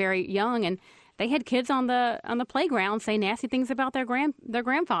very, very young, and they had kids on the playground say nasty things about their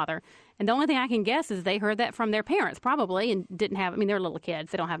grandfather. And the only thing I can guess is they heard that from their parents, probably, and didn't have. I mean, they're little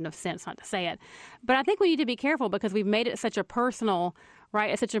kids; they don't have enough sense not to say it. But I think we need to be careful because we've made it such a personal.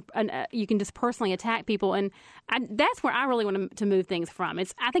 Right, it's such you can just personally attack people, and that's where I really want to move things from.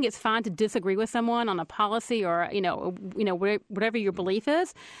 I think it's fine to disagree with someone on a policy or whatever your belief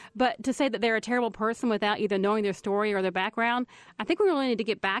is, but to say that they're a terrible person without either knowing their story or their background, I think we really need to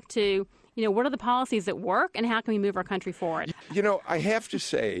get back to what are the policies that work and how can we move our country forward. I have to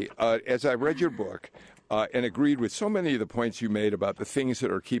say, as I read your book. And agreed with so many of the points you made about the things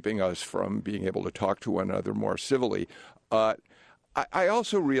that are keeping us from being able to talk to one another more civilly. I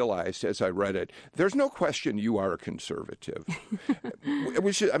also realized as I read it, there's no question you are a conservative.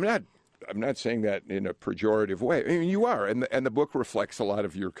 I'm not saying that in a pejorative way. I mean, you are, and the book reflects a lot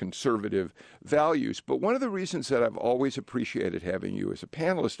of your conservative values. But one of the reasons that I've always appreciated having you as a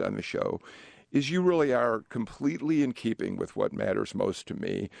panelist on the show is you really are completely in keeping with what matters most to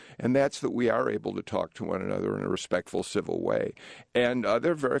me, and that's that we are able to talk to one another in a respectful, civil way. And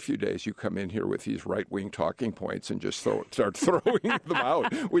there are very few days you come in here with these right-wing talking points and just start throwing them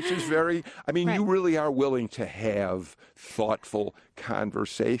out, which is right. You really are willing to have thoughtful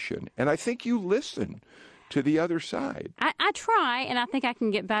conversation. And I think you listen to the other side. I try, and I think I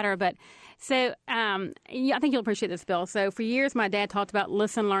can get better, but so I think you'll appreciate this, Bill. So for years, my dad talked about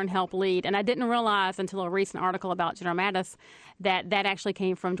listen, learn, help, lead, and I didn't realize until a recent article about General Mattis that actually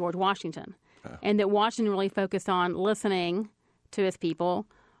came from George Washington, and that Washington really focused on listening to his people,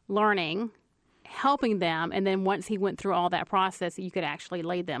 learning, helping them, and then once he went through all that process, you could actually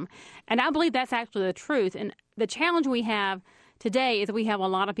lead them. And I believe that's actually the truth. And the challenge we have today is that we have a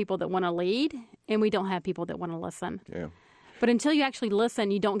lot of people that want to lead, and we don't have people that want to listen. Yeah. But until you actually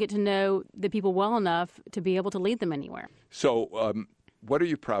listen, you don't get to know the people well enough to be able to lead them anywhere. So what are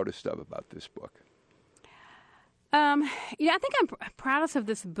you proudest of about this book? I think I'm proudest of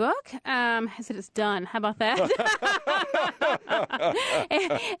this book. I said it's done. How about that?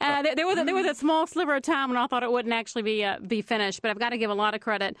 There was a small sliver of time when I thought it wouldn't actually be finished. But I've got to give a lot of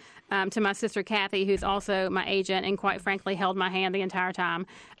credit to my sister Kathy, who's also my agent and quite frankly held my hand the entire time,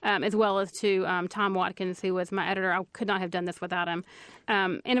 as well as to Tom Watkins, who was my editor. I could not have done this without him.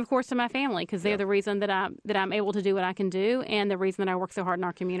 And of course to my family, because they're the reason that I'm able to do what I can do, and the reason that I work so hard in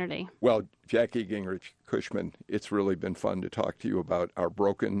our community. Well, Jackie Gingrich Cushman, it's really been fun to talk to you about our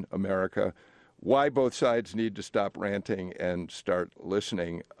broken America, why both sides need to stop ranting and start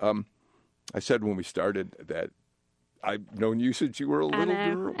listening. I said when we started that I've known you since you were a little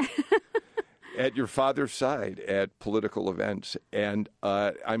girl. At your father's side at political events, and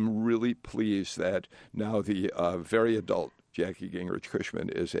I'm really pleased that now the very adult Jackie Gingrich Cushman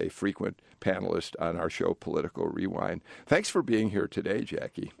is a frequent panelist on our show, Political Rewind. Thanks for being here today,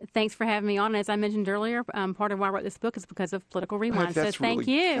 Jackie. Thanks for having me on. As I mentioned earlier, part of why I wrote this book is because of Political Rewind. So thank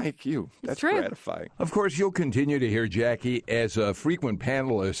you. Thank you. That's true. Gratifying. Of course, you'll continue to hear Jackie as a frequent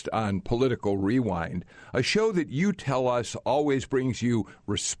panelist on Political Rewind, a show that you tell us always brings you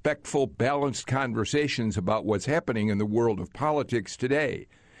respectful, balanced conversations about what's happening in the world of politics today.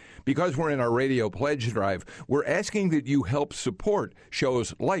 Because we're in our radio pledge drive, we're asking that you help support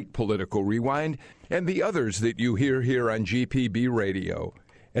shows like Political Rewind and the others that you hear here on GPB Radio.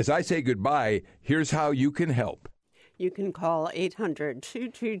 As I say goodbye, here's how you can help. You can call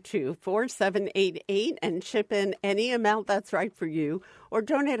 800-222-4788 and chip in any amount that's right for you, or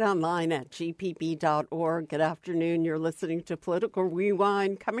donate online at gpb.org. Good afternoon. You're listening to Political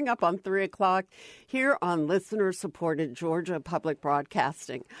Rewind, coming up on 3 o'clock here on listener-supported Georgia Public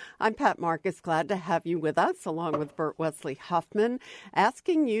Broadcasting. I'm Pat Marcus, glad to have you with us, along with Bert Wesley Huffman,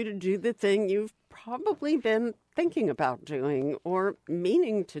 asking you to do the thing you've probably been thinking about doing or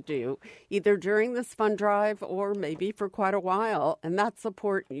meaning to do, either during this fund drive or maybe for quite a while, and that's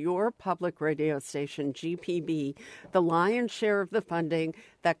support your public radio station, GPB, the lion's share of the funding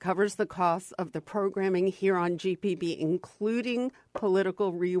that covers the costs of the programming here on GPB, including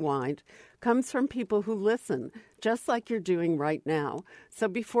Political Rewind, comes from people who listen, just like you're doing right now. So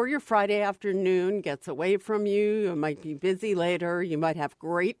before your Friday afternoon gets away from you, you might be busy later, you might have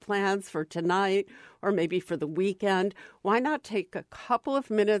great plans for tonight or maybe for the weekend. Why not take a couple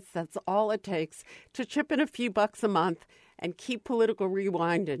of minutes, that's all it takes, to chip in a few bucks a month and keep Political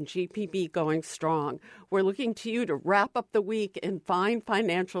Rewind and GPB going strong. We're looking to you to wrap up the week in fine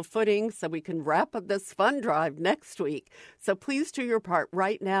financial footing so we can wrap up this fund drive next week. So please do your part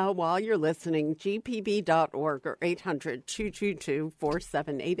right now while you're listening, gpb.org or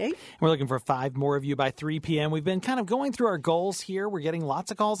 800-222-4788. We're looking for 5 more of you by 3 p.m. We've been kind of going through our goals here. We're getting lots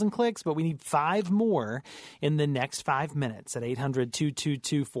of calls and clicks, but we need 5 more in the next 5 minutes at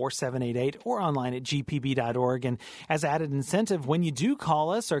 800-222-4788 or online at gpb.org. And as added incentive, when you do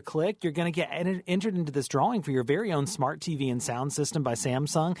call us or click, you're going to get entered into this drawing for your very own smart TV and sound system by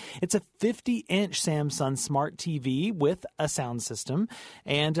Samsung. It's a 50-inch Samsung smart TV with a sound system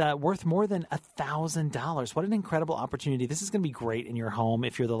and worth more than $1,000. What an incredible opportunity. This is going to be great in your home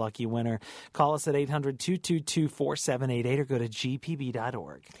if you're the lucky winner. Call us at 800-222-4788 or go to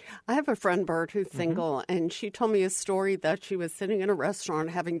gpb.org. I have a friend, Bert, who's single, and she told me a story that she was sitting in a restaurant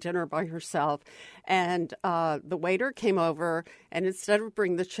having dinner by herself, and the waiter came over, and instead of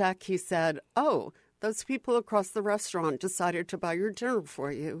bringing the check, he said, "Oh, those people across the restaurant decided to buy your dinner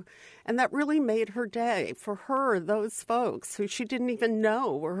for you." And that really made her day. For her, those folks who she didn't even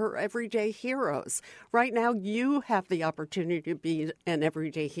know were her everyday heroes. Right now, you have the opportunity to be an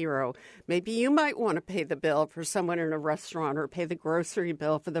everyday hero. Maybe you might want to pay the bill for someone in a restaurant or pay the grocery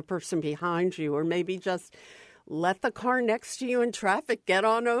bill for the person behind you, or maybe just let the car next to you in traffic get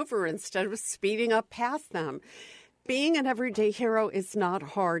on over instead of speeding up past them. Being an everyday hero is not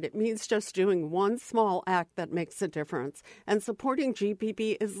hard. It means just doing one small act that makes a difference. And supporting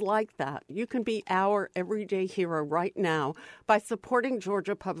GPB is like that. You can be our everyday hero right now by supporting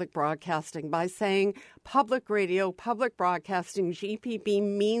Georgia Public Broadcasting, by saying, public radio, public broadcasting, GPB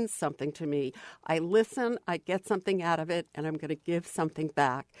means something to me. I listen, I get something out of it, and I'm going to give something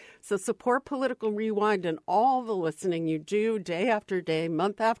back. So support Political Rewind and all the listening you do day after day,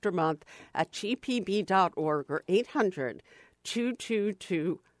 month after month at gpb.org or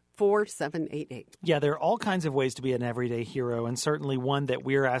 800-222-4788. Yeah, there are all kinds of ways to be an everyday hero, and certainly one that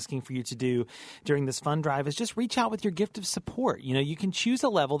we're asking for you to do during this fund drive is just reach out with your gift of support. You know, you can choose a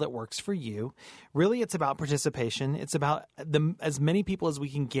level that works for you. Really, it's about participation. It's about as many people as we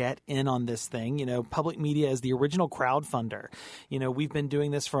can get in on this thing. You know, public media is the original crowdfunder. You know, we've been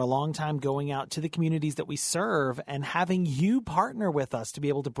doing this for a long time, going out to the communities that we serve and having you partner with us to be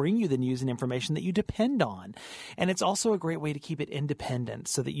able to bring you the news and information that you depend on. And it's also a great way to keep it independent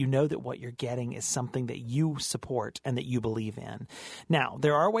so that you know that what you're getting is something that you support and that you believe in. Now,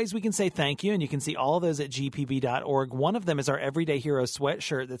 there are ways we can say thank you, and you can see all of those at gpb.org. One of them is our Everyday Hero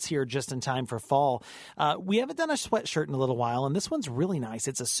sweatshirt that's here just in time for fall. We haven't done a sweatshirt in a little while, and this one's really nice.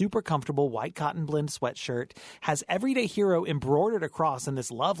 It's a super comfortable white cotton blend sweatshirt, has Everyday Hero embroidered across in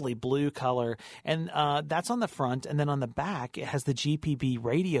this lovely blue color, and that's on the front, and then on the back, it has the GPB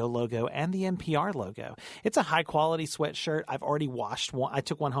radio logo and the NPR logo. It's a high-quality sweatshirt. I've already washed one. I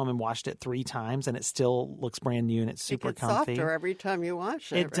took one home and washed it 3 times, and it still looks brand new, and it's super comfy. It gets softer every time you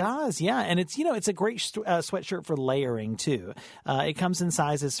wash it. It does, yeah. And it's, you know, it's a great sweatshirt for layering, too. It comes in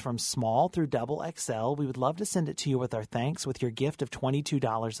sizes from small through double XL. We would love to send it to you with our thanks with your gift of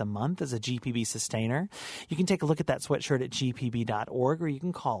 $22 a month as a GPB sustainer. You can take a look at that sweatshirt at gpb.org, or you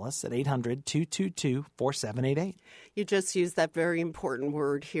can call us at 800-222-4788. You just used that very important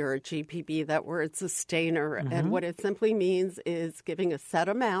word here at GPB, that word sustainer. And what it simply means is giving a set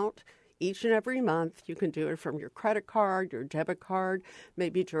amount each and every month. You can do it from your credit card, your debit card,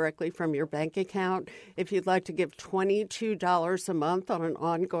 maybe directly from your bank account. If you'd like to give $22 a month on an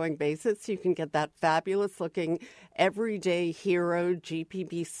ongoing basis, you can get that fabulous-looking Everyday Hero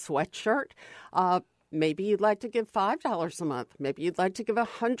GPB sweatshirt. Maybe you'd like to give $5 a month. Maybe you'd like to give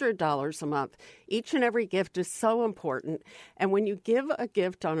 $100 a month. Each and every gift is so important. And when you give a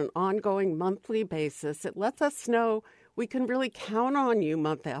gift on an ongoing monthly basis, it lets us know we can really count on you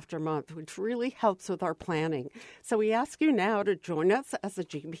month after month, which really helps with our planning. So we ask you now to join us as a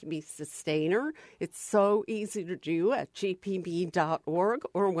GPB sustainer. It's so easy to do at gpb.org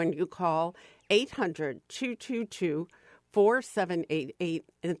or when you call 800-222-4788.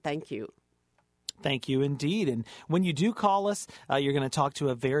 And thank you. Thank you indeed. And when you do call us, you're going to talk to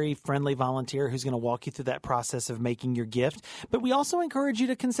a very friendly volunteer who's going to walk you through that process of making your gift. But we also encourage you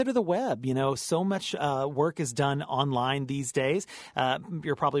to consider the web. You know, so much work is done online these days.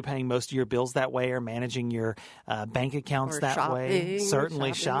 You're probably paying most of your bills that way, or managing your bank accounts that way.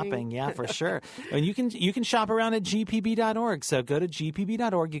 Certainly shopping. Yeah, for sure. And you can shop around at gpb.org. So go to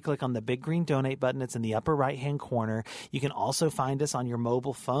gpb.org. You click on the big green donate button. It's in the upper right-hand corner. You can also find us on your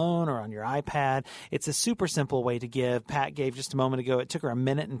mobile phone or on your iPad. It's a super simple way to give. Pat gave just a moment ago. It took her 1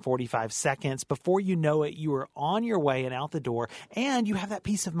 minute and 45 seconds. Before you know it, you are on your way and out the door, and you have that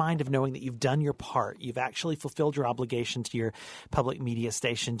peace of mind of knowing that you've done your part. You've actually fulfilled your obligation to your public media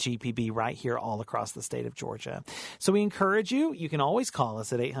station, GPB, right here all across the state of Georgia. So we encourage you. You can always call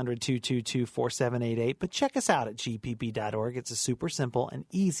us at 800-222-4788, but check us out at gpb.org. It's a super simple and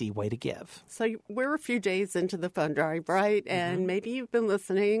easy way to give. So we're a few days into the fund drive, right? And maybe you've been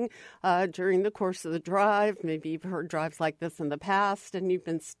listening during the course of the drive. Maybe you've heard drives like this in the past, and you've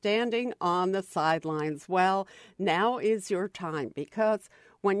been standing on the sidelines. Well, now is your time, because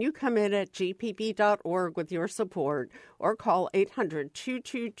when you come in at gpb.org with your support or call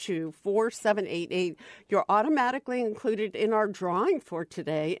 800-222-4788, you're automatically included in our drawing for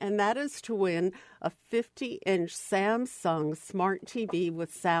today, and that is to win a 50-inch Samsung Smart TV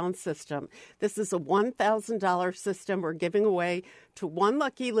with sound system. This is a $1,000 system we're giving away to one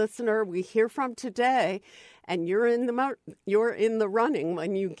lucky listener we hear from today, and you're in the running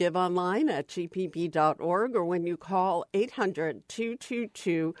when you give online at gpb.org or when you call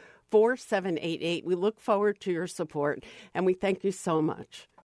 800-222-4788. We look forward to your support, and we thank you so much.